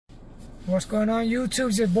What's going on, YouTube?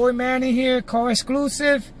 It's your boy Manny here, Car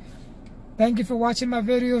Exclusive. Thank you for watching my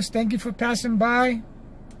videos. Thank you for passing by.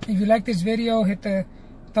 If you like this video, hit the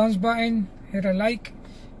thumbs button, hit a like.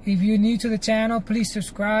 If you're new to the channel, please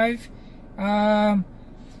subscribe. Thanks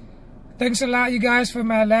a lot, you guys, for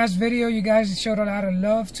my last video. You guys showed a lot of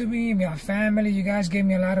love to me, my family. You guys gave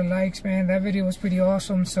me a lot of likes, man. That video was pretty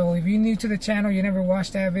awesome. So if you're new to the channel, you never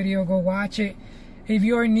watched that video, go watch it. If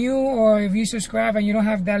you're new or if you subscribe and you don't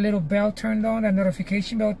have that little bell turned on, that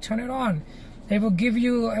notification bell, turn it on. It will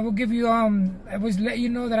let you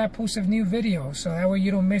know that I post a new video, so that way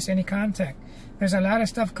you don't miss any content. There's a lot of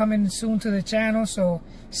stuff coming soon to the channel, so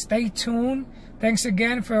stay tuned. Thanks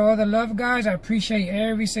again for all the love, guys. I appreciate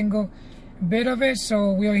every single bit of it.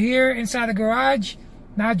 So we're here inside the garage,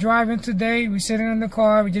 not driving today. We're sitting in the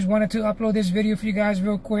car. We just wanted to upload this video for you guys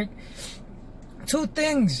real quick. Two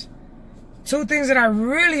things that I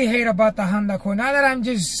really hate about the Honda Accord. Now that I'm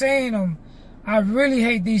just saying them, I really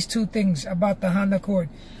hate these two things about the Honda Accord.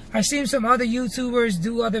 I've seen some other YouTubers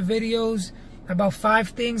do other videos about 5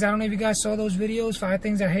 things. I don't know if you guys saw those videos, 5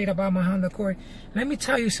 things I hate about my Honda Accord. Let me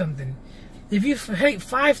tell you something. If you hate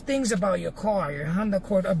 5 things about your car, your Honda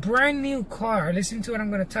Accord, a brand new car, listen to what I'm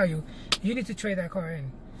going to tell you. You need to trade that car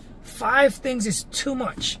in. 5 things is too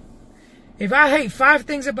much. If I hate 5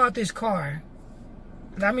 things about this car,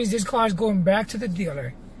 that means this car is going back to the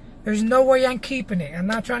dealer. There's no way I'm keeping it. I'm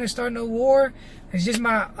not trying to start no war. It's just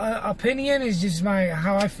my opinion. It's just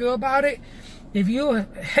how I feel about it. If you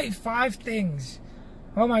hate 5 things,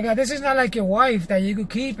 oh my God, this is not like your wife that you could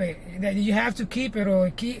keep it, that you have to keep it or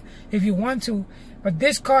keep if you want to. But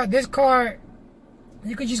this car,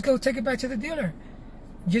 you could just go take it back to the dealer.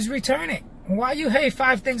 Just return it. Why you hate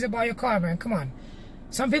 5 things about your car, man? Come on.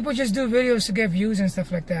 Some people just do videos to get views and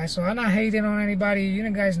stuff like that. So I'm not hating on anybody. You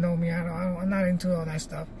guys know me. I'm not into all that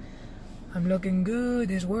stuff. I'm looking good.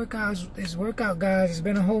 This workout, guys. It's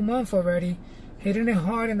been a whole month already. Hitting it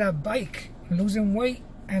hard in that bike, losing weight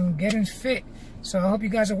and getting fit. So I hope you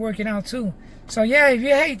guys are working out too. So yeah, if you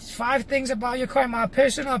hate 5 things about your car, my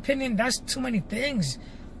personal opinion, that's too many things.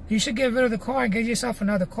 You should get rid of the car and get yourself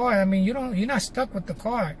another car. I mean, you're not stuck with the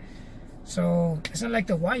car. So it's not like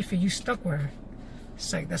the wife you stuck with her.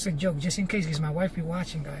 It's like, that's a joke, just in case, because my wife be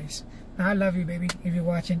watching, guys. Now, I love you, baby, if you're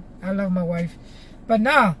watching. I love my wife. But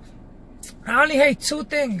now, I only hate 2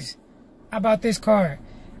 things about this car.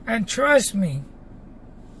 And trust me,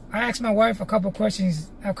 I asked my wife a couple times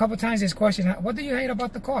this question. What do you hate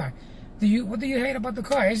about the car? What do you hate about the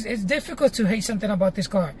car? It's difficult to hate something about this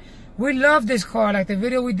car. We love this car, like the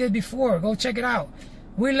video we did before. Go check it out.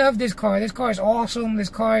 We love this car. This car is awesome. This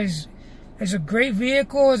car is a great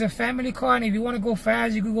vehicle. It's a family car, and if you want to go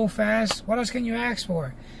fast, you can go fast. What else can you ask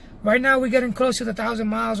for? Right now, we're getting close to the 1,000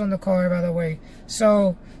 miles on the car, by the way.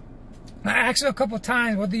 So I asked her a couple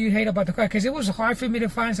times, what do you hate about the car? Because it was hard for me to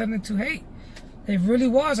find something to hate. It really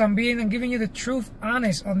was. I'm giving you the truth,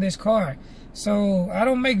 honest on this car. So I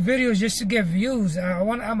don't make videos just to get views.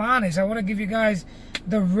 I'm honest. I want to give you guys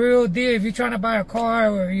the real deal. If you're trying to buy a car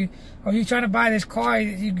or you're trying to buy this car,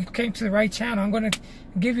 you came to the right channel. I'm going to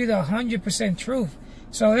give you the 100% truth.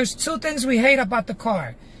 So there's 2 things we hate about the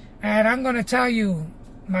car. And I'm going to tell you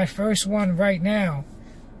my first one right now.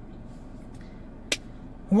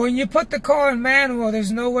 When you put the car in manual,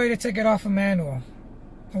 there's no way to take it off of manual.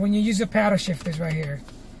 When you use the paddle shifters right here.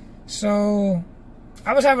 So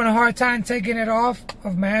I was having a hard time taking it off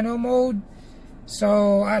of manual mode.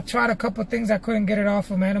 So I tried a couple things. I couldn't get it off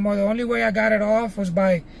of manual mode. The only way I got it off was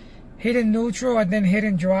by hitting neutral and then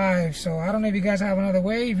hitting drive. So I don't know if you guys have another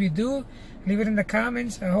way. If you do, leave it in the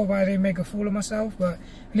comments. I hope I didn't make a fool of myself, but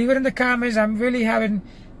leave it in the comments. I really haven't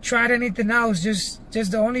tried anything else. Just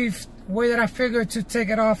the only way that I figured to take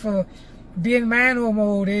it off of being manual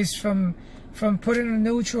mode is from putting it in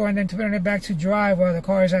neutral and then putting it back to drive while the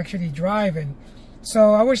car is actually driving.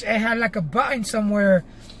 So I wish I had like a button somewhere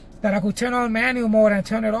that I could turn on manual mode and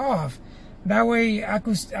turn it off. That way I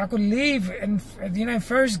could leave in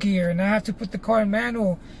first gear and I have to put the car in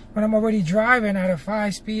manual when I'm already driving at a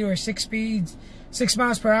 5 speed or 6 speeds, 6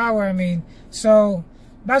 miles per hour. I mean, so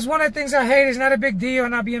that's one of the things I hate. It's not a big deal.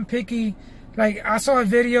 I'm not being picky. Like, I saw a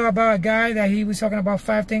video about a guy that he was talking about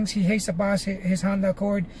 5 things he hates about his Honda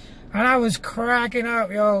Accord, and I was cracking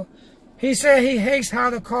up, yo. He said he hates how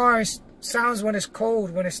the car sounds when it's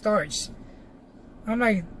cold, when it starts. I'm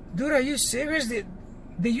like, dude, are you serious? Did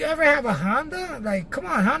you ever have a Honda? Like, come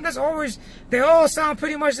on, Hondas they all sound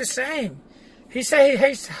pretty much the same. He said he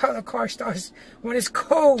hates how the car starts when it's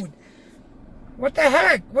cold. What the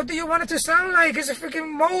heck? What do you want it to sound like? It's a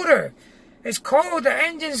freaking motor. It's cold. The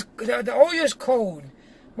engine's, the oil's cold.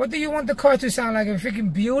 What do you want the car to sound like? A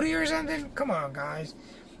freaking Beauty or something? Come on, guys.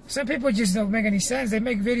 Some people just don't make any sense. They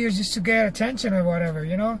make videos just to get attention or whatever,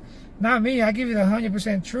 you know. Not me. I give you the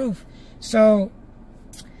 100% truth. So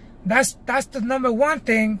that's the number one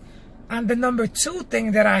thing. And the number two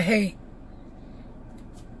thing that I hate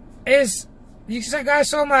is, you guys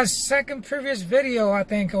saw my second previous video, I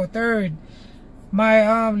think, or third.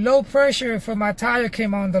 My low pressure for my tire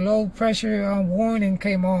came on. The low pressure warning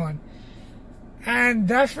came on. And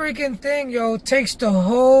that freaking thing, yo, takes the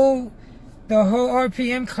whole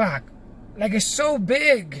RPM clock. Like, it's so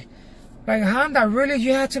big. Like, Honda, really,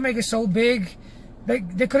 you had to make it so big? They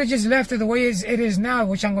could have just left it the way it is now,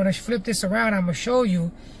 which I'm going to flip this around. I'm going to show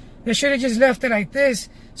you. They should have just left it like this.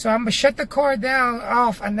 So I'm going to shut the car down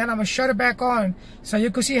off, and then I'm going to shut it back on so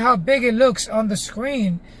you can see how big it looks on the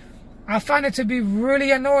screen. I find it to be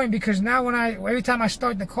really annoying because now every time I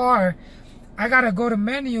start the car, I got to go to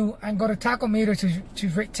menu and go to tachometer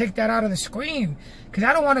to take that out of the screen. Because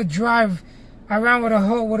I don't want to drive around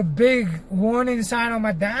with a big warning sign on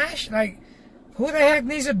my dash. Like, who the heck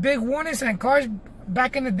needs a big warning sign? Cars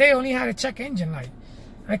back in the day only had a check engine light.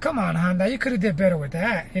 Like, come on, Honda, you could have did better with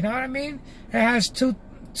that. You know what I mean? It has two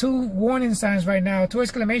warning signs right now, 2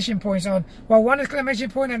 exclamation points on. Well, 1 exclamation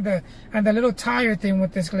point and the little tire thing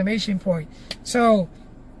with the exclamation point. So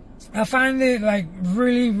I find it like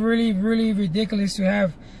really, really, really ridiculous to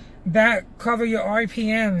have that cover your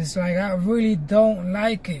RPMs. Like, I really don't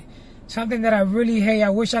like it. Something that I really hate. I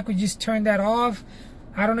wish I could just turn that off.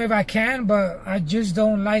 I don't know if I can, but I just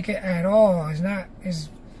don't like it at all.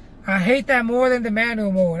 I hate that more than the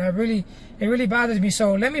manual mode. It really bothers me.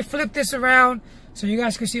 So let me flip this around so you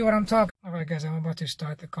guys can see what I'm talking. All right, guys, I'm about to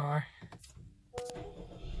start the car.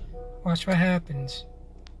 Watch what happens.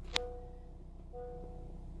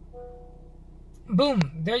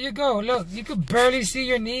 Boom, there you go. Look, you could barely see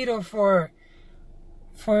your needle for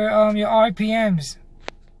your RPMs.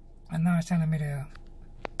 And now it's telling me to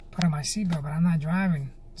put on my seatbelt, but I'm not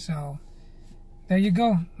driving. So there you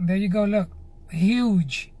go. There you go. Look,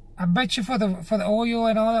 huge. I bet you for the oil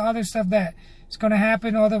and all the other stuff that is gonna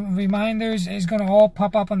happen, all the reminders is gonna all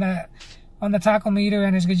pop up on the tachometer,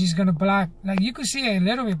 and it's just gonna block. Like, you can see it a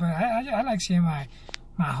little bit, but I like seeing my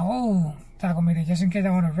whole tachometer just in case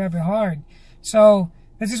I want to rev it hard. So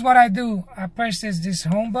this is what I do. I press this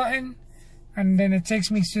home button, and then it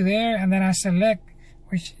takes me to there, and then I select,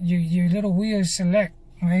 which your little wheels select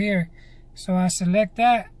right here. So I select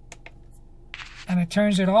that, and it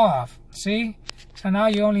turns it off. See? So now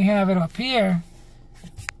you only have it up here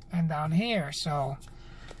and down here. So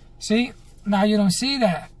see, now you don't see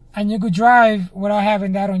that, and you could drive without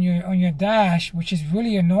having that on your dash, which is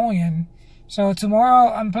really annoying. So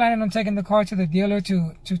tomorrow I'm planning on taking the car to the dealer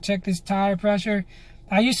to check this tire pressure.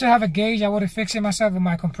 I used to have a gauge. I would have fixed it myself, but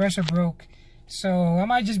my compressor broke. So I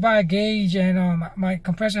might just buy a gauge, and my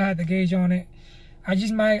compressor had the gauge on it. I'll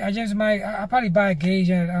probably buy a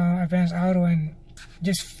gauge at Advanced Auto and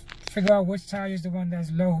just figure out which tire is the one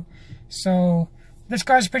that's low. So this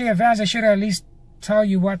car is pretty advanced. I should at least tell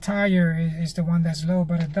you what tire is the one that's low,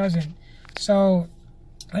 but it doesn't. So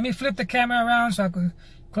let me flip the camera around so I could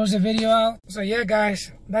close the video out. So yeah,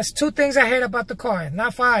 guys, that's 2 things I hate about the car,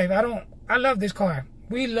 not 5. I love this car.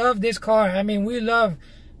 We love this car. I mean, we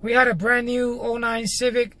had a brand new 09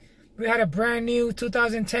 Civic. We had a brand new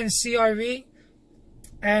 2010 CR-V.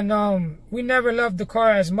 And we never loved the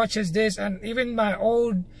car as much as this. And even my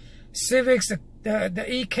old Civics, the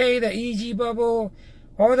EK, the EG Bubble,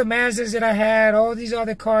 all the Mazdas that I had, all these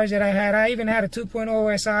other cars that I had. I even had a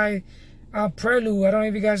 2.0 SI Prelude. I don't know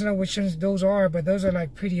if you guys know which ones those are, but those are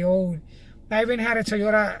like pretty old. I even had a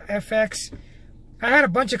Toyota FX. I had a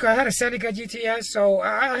bunch of cars. I had a Celica GTS. So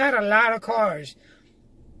I had a lot of cars.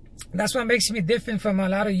 That's what makes me different from a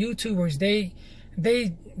lot of YouTubers.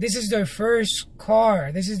 This is their first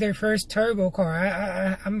car. This is their first turbo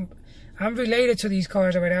car. I'm related to these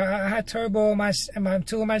cars already. I had turbo in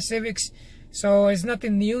 2 of my Civics, so it's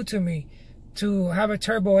nothing new to me to have a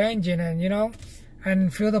turbo engine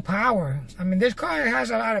and feel the power. I mean, this car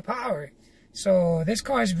has a lot of power, so this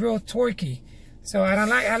car is real torquey. So I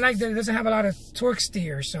like that it doesn't have a lot of torque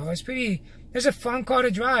steer. So it's a fun car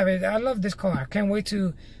to drive. I love this car. Can't wait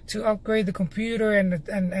to upgrade the computer and the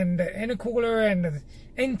intercooler and the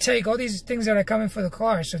intake, all these things that are coming for the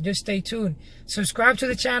car. So just stay tuned. Subscribe to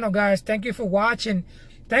the channel, guys. Thank you for watching.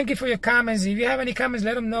 Thank you for your comments. If you have any comments,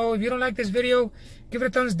 let them know. If you don't like this video, give it a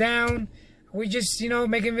thumbs down. We just,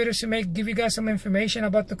 making videos to give you guys some information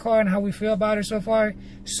about the car and how we feel about it so far.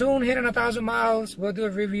 Soon hitting 1,000 miles. We'll do a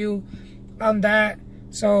review on that.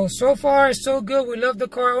 So far, so good. We love the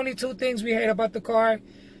car. Only 2 things we hate about the car.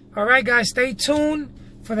 All right, guys, stay tuned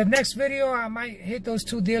for the next video. I might hit those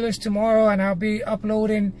 2 dealers tomorrow, and I'll be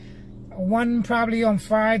uploading one probably on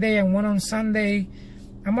Friday and one on Sunday.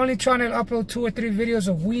 I'm only trying to upload 2 or 3 videos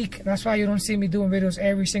a week. That's why you don't see me doing videos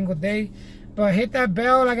every single day. But hit that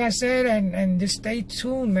bell, like I said, and just stay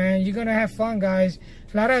tuned, man. You're going to have fun, guys.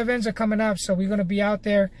 A lot of events are coming up, so we're going to be out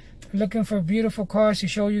there looking for beautiful cars to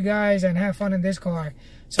show you guys and have fun in this car.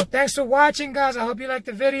 So thanks for watching, guys. I hope you liked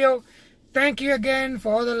the video. Thank you again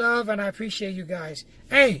for all the love, and I appreciate you guys.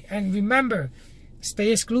 Hey, and remember,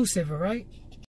 stay exclusive, all right?